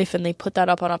their life, and they put that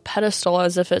up on a pedestal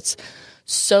as if it's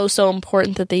so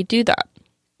important that they do that.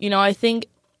 I think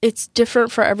it's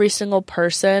different for every single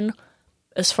person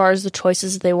as far as the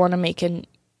choices they want to make in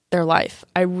their life.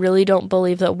 I really don't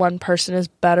believe that one person is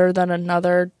better than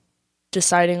another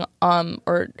deciding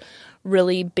or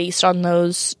really based on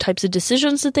those types of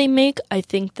decisions that they make. I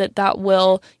think that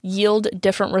will yield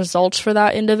different results for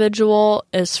that individual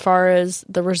as far as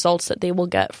the results that they will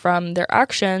get from their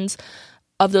actions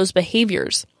of those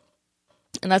behaviors.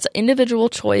 And that's an individual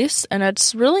choice, and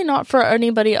it's really not for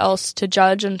anybody else to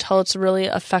judge until it's really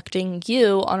affecting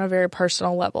you on a very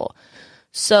personal level.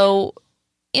 So,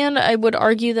 and I would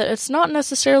argue that it's not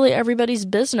necessarily everybody's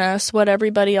business what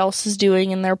everybody else is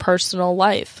doing in their personal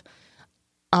life.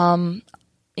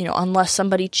 Unless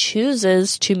somebody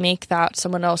chooses to make that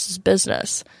someone else's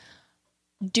business.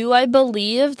 Do I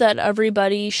believe that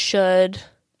everybody should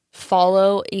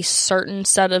follow a certain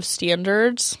set of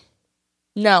standards?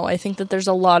 No, I think that there's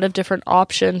a lot of different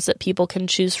options that people can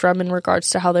choose from in regards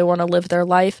to how they want to live their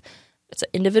life. It's an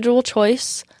individual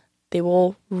choice. They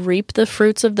will reap the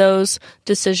fruits of those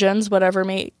decisions, whatever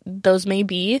those may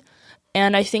be.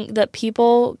 And I think that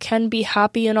people can be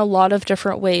happy in a lot of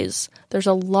different ways. There's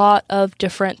a lot of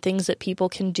different things that people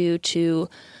can do to,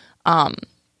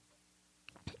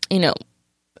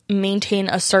 maintain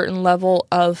a certain level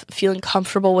of feeling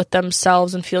comfortable with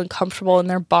themselves and feeling comfortable in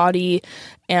their body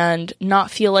and not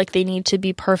feel like they need to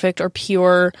be perfect or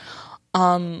pure,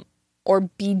 or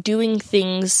be doing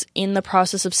things in the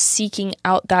process of seeking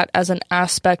out that as an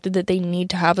aspect that they need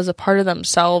to have as a part of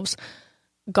themselves.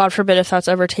 God forbid if that's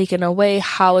ever taken away,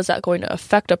 how is that going to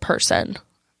affect a person?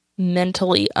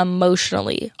 Mentally,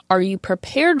 emotionally? Are you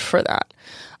prepared for that?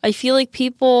 I feel like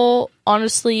people,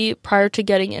 honestly, prior to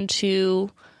getting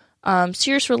into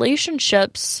serious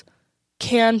relationships,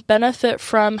 can benefit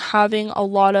from having a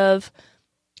lot of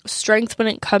strength when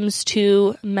it comes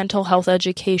to mental health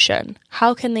education.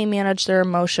 How can they manage their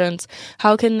emotions?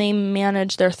 How can they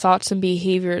manage their thoughts and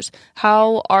behaviors?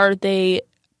 How are they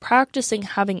practicing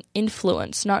having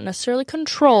influence, not necessarily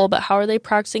control, but how are they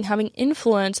practicing having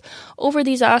influence over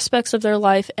these aspects of their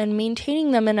life and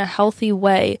maintaining them in a healthy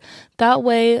way? That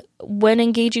way, when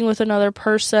engaging with another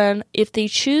person, if they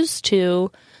choose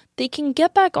to, they can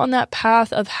get back on that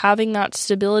path of having that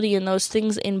stability and those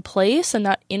things in place and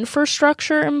that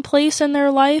infrastructure in place in their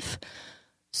life,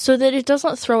 so that it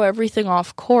doesn't throw everything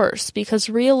off course. Because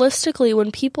realistically,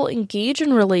 when people engage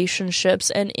in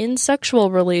relationships and in sexual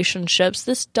relationships,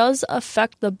 this does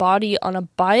affect the body on a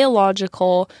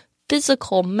biological,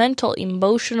 physical, mental,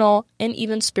 emotional, and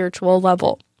even spiritual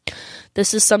level.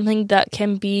 This is something that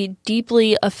can be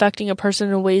deeply affecting a person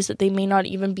in ways that they may not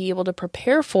even be able to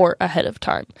prepare for ahead of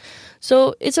time.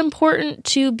 So it's important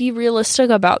to be realistic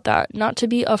about that, not to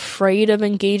be afraid of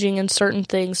engaging in certain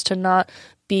things, to not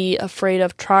be afraid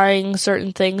of trying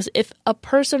certain things. If a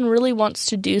person really wants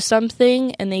to do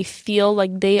something and they feel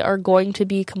like they are going to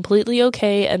be completely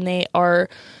okay and they are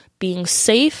being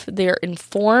safe, they're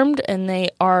informed, and they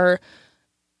are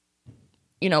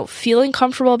feeling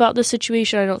comfortable about the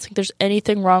situation, I don't think there's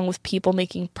anything wrong with people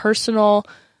making personal,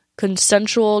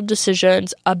 consensual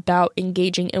decisions about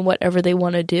engaging in whatever they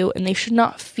want to do. And they should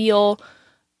not feel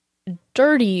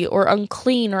dirty or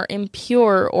unclean or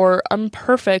impure or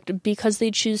imperfect because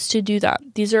they choose to do that.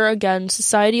 These are, again,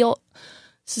 societal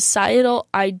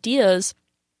ideas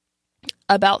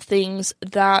about things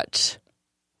that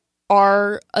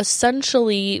are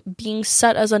essentially being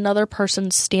set as another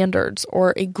person's standards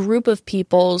or a group of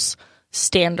people's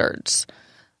standards.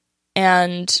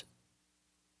 And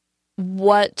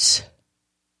what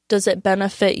does it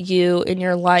benefit you in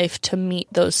your life to meet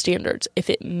those standards? If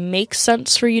it makes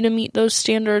sense for you to meet those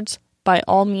standards, by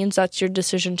all means, that's your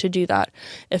decision to do that.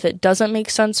 If it doesn't make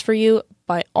sense for you,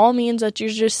 by all means, that's your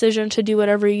decision to do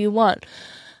whatever you want.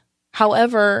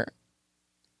 However,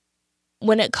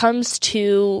 when it comes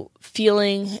to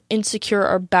feeling insecure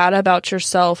or bad about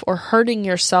yourself or hurting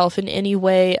yourself in any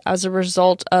way as a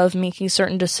result of making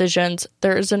certain decisions,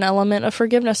 there is an element of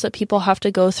forgiveness that people have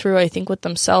to go through, I think, with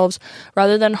themselves,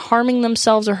 rather than harming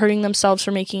themselves or hurting themselves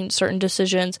for making certain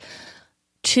decisions,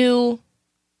 to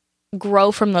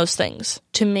grow from those things,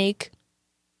 to make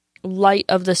light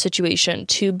of the situation,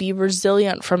 to be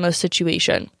resilient from a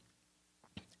situation,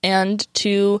 and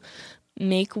to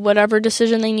make whatever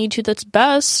decision they need to that's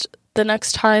best the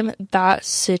next time that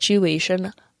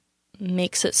situation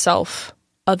makes itself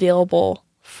available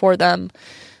for them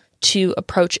to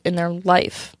approach in their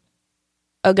life.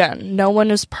 Again, no one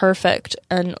is perfect,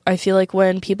 and I feel like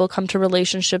when people come to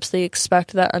relationships, they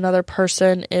expect that another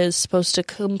person is supposed to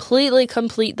completely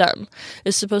complete them,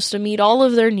 is supposed to meet all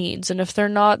of their needs, and if they're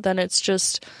not, then it's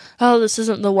just, oh, this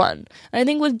isn't the one. And I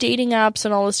think with dating apps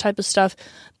and all this type of stuff,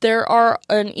 there are,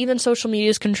 and even social media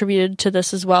has contributed to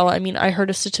this as well. I mean, I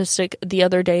heard a statistic the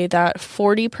other day that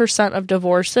 40% of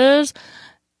divorces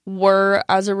were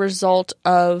as a result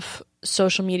of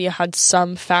social media had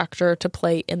some factor to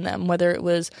play in them, whether it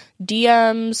was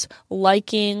DMs,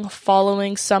 liking,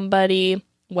 following somebody,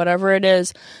 whatever it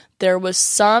is. There was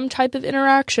some type of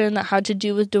interaction that had to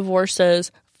do with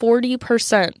divorces.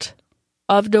 40%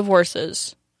 of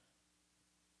divorces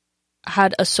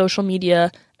had a social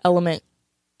media element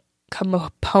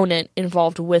component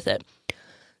involved with it.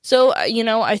 So,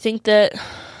 I think that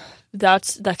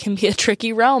can be a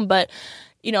tricky realm, but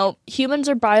humans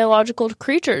are biological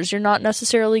creatures. You're not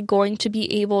necessarily going to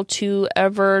be able to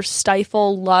ever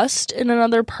stifle lust in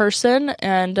another person.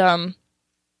 And I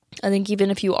think even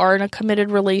if you are in a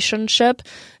committed relationship,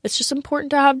 it's just important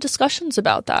to have discussions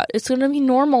about that. It's going to be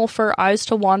normal for eyes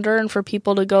to wander and for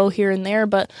people to go here and there.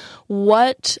 But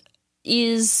what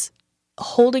is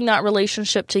holding that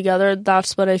relationship together,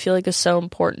 that's what I feel like is so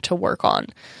important to work on.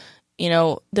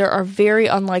 There are very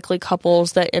unlikely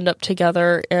couples that end up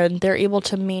together and they're able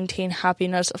to maintain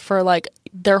happiness for like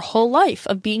their whole life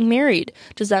of being married.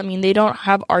 Does that mean they don't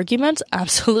have arguments?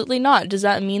 Absolutely not. Does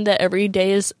that mean that every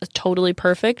day is totally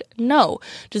perfect? No.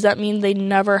 Does that mean they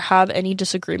never have any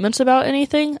disagreements about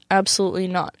anything? Absolutely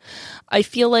not. I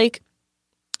feel like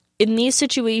in these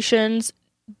situations,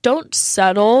 don't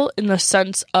settle in the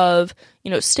sense of,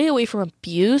 stay away from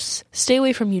abuse, stay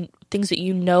away from things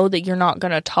that that you're not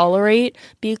going to tolerate.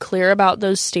 Be clear about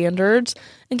those standards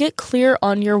and get clear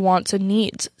on your wants and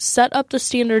needs. Set up the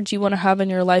standards you want to have in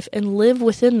your life and live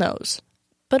within those,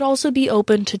 but also be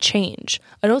open to change.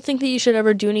 I don't think that you should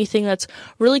ever do anything that's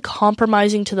really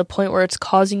compromising to the point where it's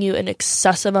causing you an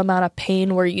excessive amount of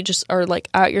pain, where you just are like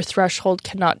at your threshold,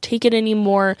 cannot take it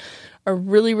anymore, or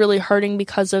really, really hurting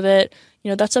because of it.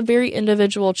 That's a very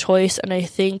individual choice, and I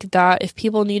think that if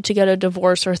people need to get a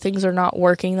divorce or things are not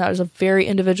working, that is a very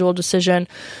individual decision.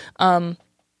 And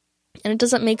it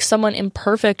doesn't make someone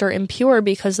imperfect or impure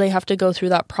because they have to go through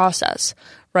that process,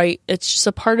 right? It's just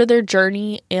a part of their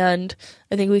journey, and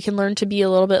I think we can learn to be a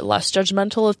little bit less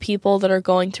judgmental of people that are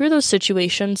going through those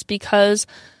situations, because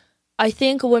I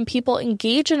think when people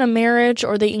engage in a marriage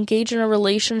or they engage in a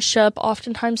relationship,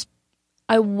 oftentimes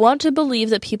I want to believe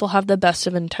that people have the best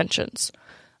of intentions.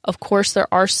 Of course,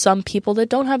 there are some people that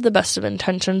don't have the best of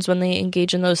intentions when they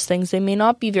engage in those things. They may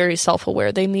not be very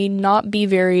self-aware. They may not be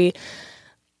very,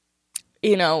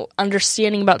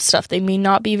 understanding about stuff. They may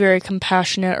not be very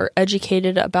compassionate or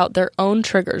educated about their own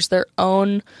triggers, their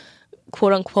own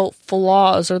quote unquote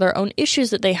flaws or their own issues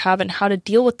that they have and how to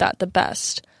deal with that the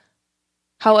best.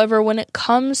 However, when it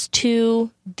comes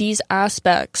to these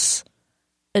aspects,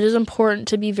 it is important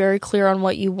to be very clear on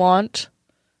what you want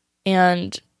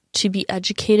and to be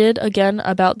educated again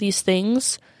about these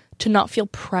things, to not feel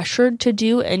pressured to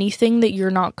do anything that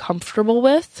you're not comfortable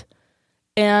with,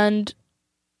 and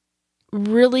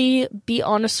really be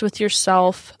honest with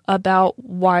yourself about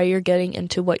why you're getting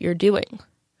into what you're doing.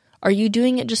 Are you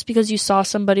doing it just because you saw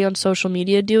somebody on social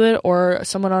media do it or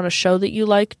someone on a show that you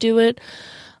like do it?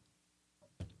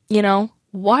 You know,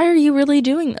 why are you really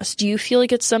doing this? Do you feel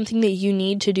like it's something that you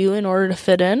need to do in order to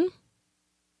fit in?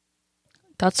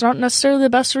 That's not necessarily the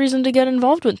best reason to get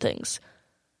involved with things.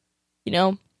 You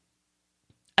know,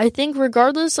 I think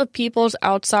regardless of people's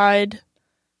outside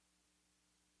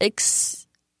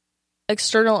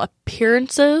external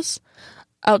appearances,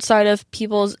 outside of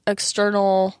people's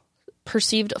external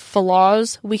perceived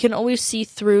flaws, we can always see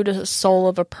through to the soul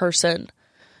of a person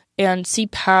and see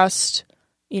past,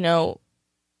 you know,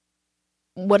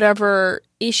 whatever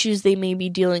issues they may be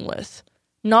dealing with.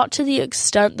 Not to the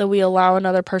extent that we allow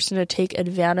another person to take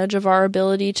advantage of our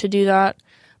ability to do that,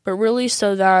 but really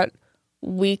so that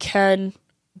we can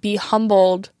be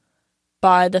humbled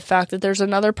by the fact that there's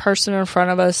another person in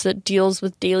front of us that deals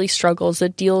with daily struggles,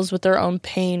 that deals with their own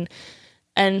pain,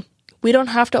 and we don't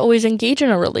have to always engage in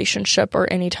a relationship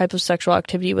or any type of sexual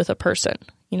activity with a person.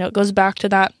 You know, it goes back to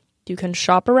that you can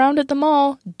shop around at the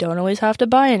mall, don't always have to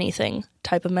buy anything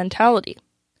type of mentality.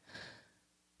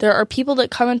 There are people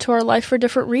that come into our life for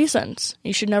different reasons.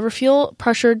 You should never feel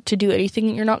pressured to do anything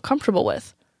that you're not comfortable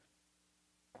with.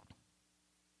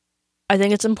 I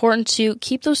think it's important to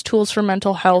keep those tools for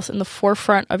mental health in the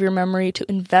forefront of your memory, to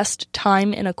invest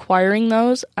time in acquiring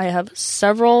those. I have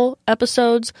several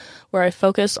episodes where I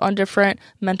focus on different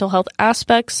mental health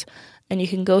aspects, and you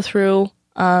can go through,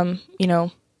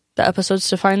 the episodes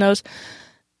to find those.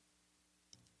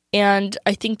 And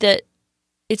I think that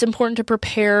it's important to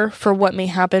prepare for what may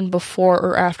happen before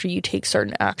or after you take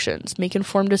certain actions. Make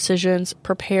informed decisions,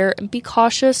 prepare, and be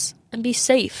cautious and be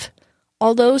safe.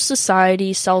 Although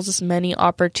society sells us many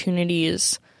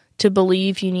opportunities to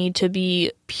believe you need to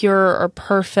be pure or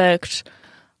perfect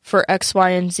for X, Y,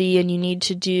 and Z, and you need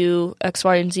to do X,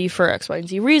 Y, and Z for X, Y, and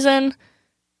Z reason,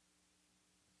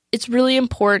 it's really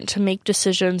important to make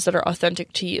decisions that are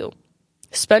authentic to you.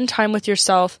 Spend time with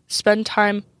yourself. Spend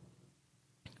time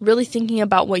really thinking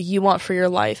about what you want for your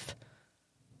life.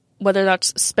 Whether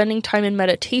that's spending time in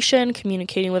meditation,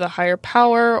 communicating with a higher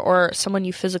power, or someone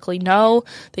you physically know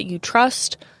that you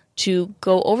trust to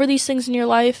go over these things in your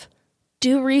life.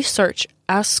 Do research,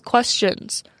 ask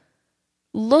questions.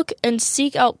 Look and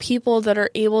seek out people that are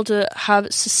able to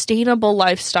have sustainable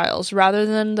lifestyles rather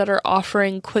than that are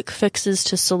offering quick fixes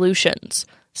to solutions.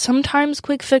 Sometimes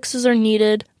quick fixes are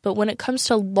needed, but when it comes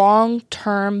to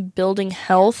long-term building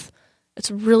health, it's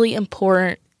really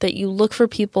important that you look for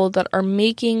people that are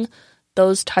making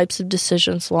those types of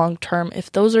decisions long-term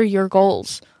if those are your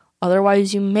goals.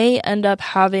 Otherwise, you may end up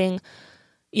having,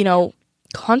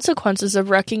 consequences of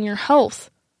wrecking your health.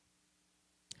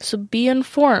 So be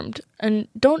informed and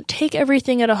don't take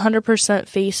everything at 100%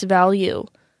 face value.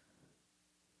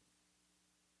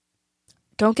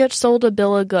 Don't get sold a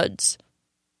bill of goods.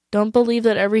 Don't believe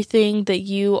that everything that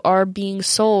you are being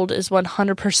sold is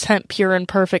 100% pure and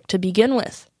perfect to begin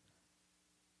with.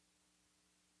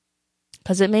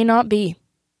 Because it may not be.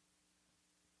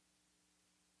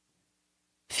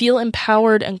 Feel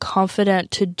empowered and confident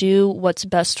to do what's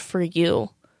best for you.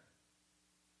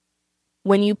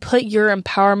 When you put your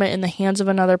empowerment in the hands of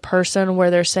another person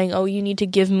where they're saying, oh, you need to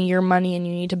give me your money and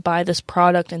you need to buy this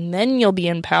product and then you'll be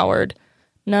empowered.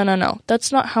 No.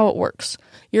 That's not how it works.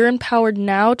 You're empowered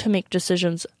now to make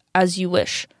decisions as you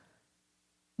wish.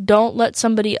 Don't let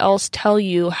somebody else tell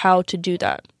you how to do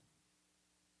that.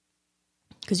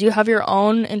 Because you have your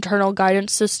own internal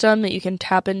guidance system that you can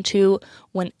tap into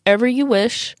whenever you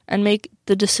wish and make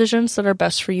the decisions that are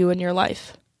best for you in your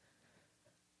life.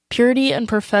 Purity and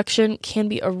perfection can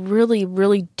be a really,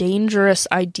 really dangerous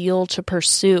ideal to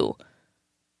pursue.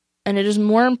 And it is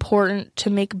more important to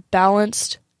make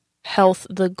balanced health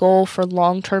the goal for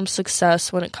long-term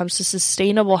success when it comes to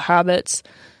sustainable habits,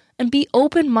 and be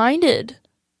open-minded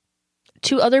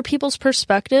to other people's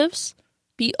perspectives.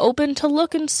 Be open to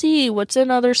look and see what's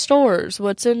in other stores,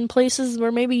 what's in places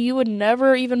where maybe you would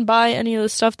never even buy any of the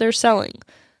stuff they're selling.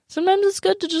 Sometimes it's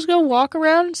good to just go walk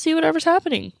around and see whatever's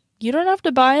happening. You don't have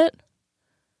to buy it.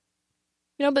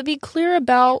 But be clear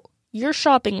about your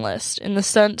shopping list in the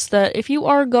sense that if you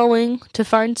are going to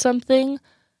find something,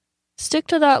 stick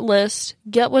to that list,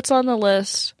 get what's on the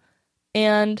list,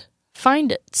 and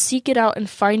find it, seek it out and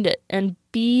find it, and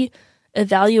be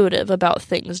evaluative about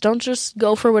things. Don't just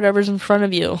go for whatever's in front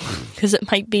of you because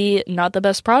it might be not the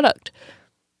best product.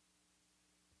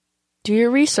 Do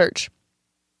your research.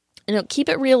 Keep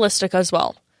it realistic as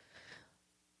well.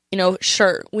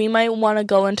 Sure, we might want to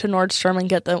go into Nordstrom and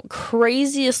get the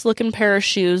craziest looking pair of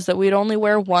shoes that we'd only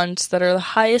wear once, that are the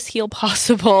highest heel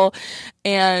possible.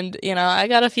 And, I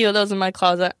got a few of those in my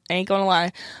closet. I ain't gonna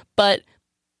lie. But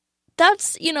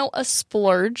that's, a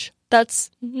splurge.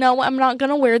 No, I'm not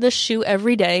gonna wear this shoe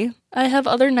every day. I have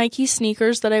other Nike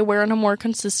sneakers that I wear on a more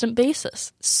consistent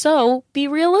basis. So be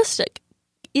realistic.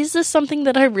 Is this something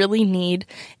that I really need?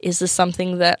 Is this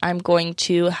something that I'm going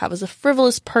to have as a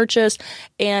frivolous purchase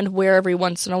and wear every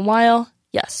once in a while?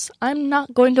 Yes, I'm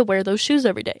not going to wear those shoes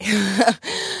every day.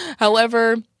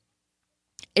 However,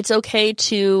 it's okay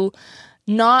to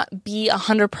not be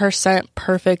 100%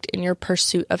 perfect in your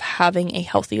pursuit of having a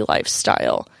healthy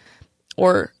lifestyle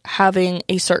or having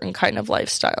a certain kind of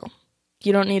lifestyle.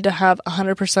 You don't need to have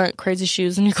 100% crazy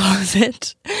shoes in your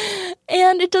closet.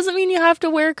 And it doesn't mean you have to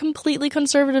wear completely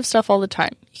conservative stuff all the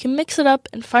time. You can mix it up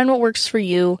and find what works for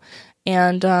you,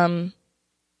 and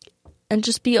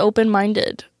just be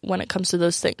open-minded when it comes to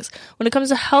those things. When it comes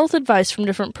to health advice from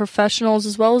different professionals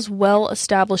as well as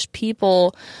well-established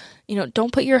people,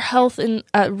 don't put your health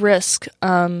at risk,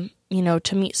 to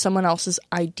meet someone else's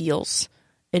ideals.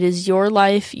 It is your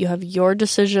life. You have your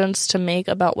decisions to make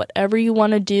about whatever you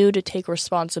want to do, to take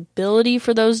responsibility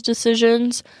for those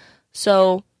decisions.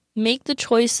 So make the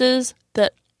choices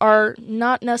that are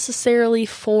not necessarily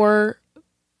for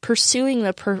pursuing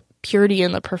the purity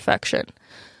and the perfection.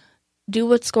 Do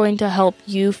what's going to help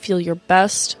you feel your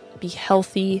best, be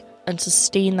healthy, and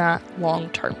sustain that long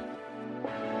term.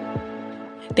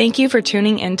 Thank you for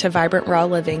tuning in to Vibrant Raw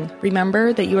Living.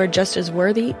 Remember that you are just as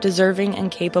worthy, deserving,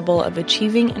 and capable of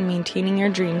achieving and maintaining your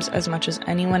dreams as much as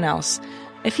anyone else.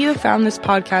 If you have found this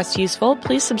podcast useful,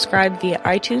 please subscribe via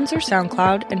iTunes or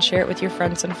SoundCloud and share it with your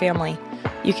friends and family.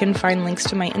 You can find links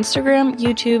to my Instagram,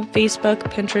 YouTube, Facebook,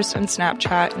 Pinterest, and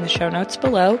Snapchat in the show notes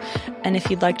below. And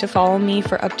if you'd like to follow me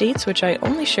for updates, which I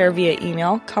only share via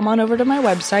email, come on over to my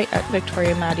website at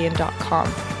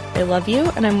victoriamadian.com. I love you,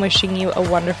 and I'm wishing you a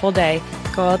wonderful day.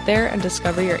 Go out there and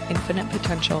discover your infinite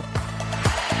potential.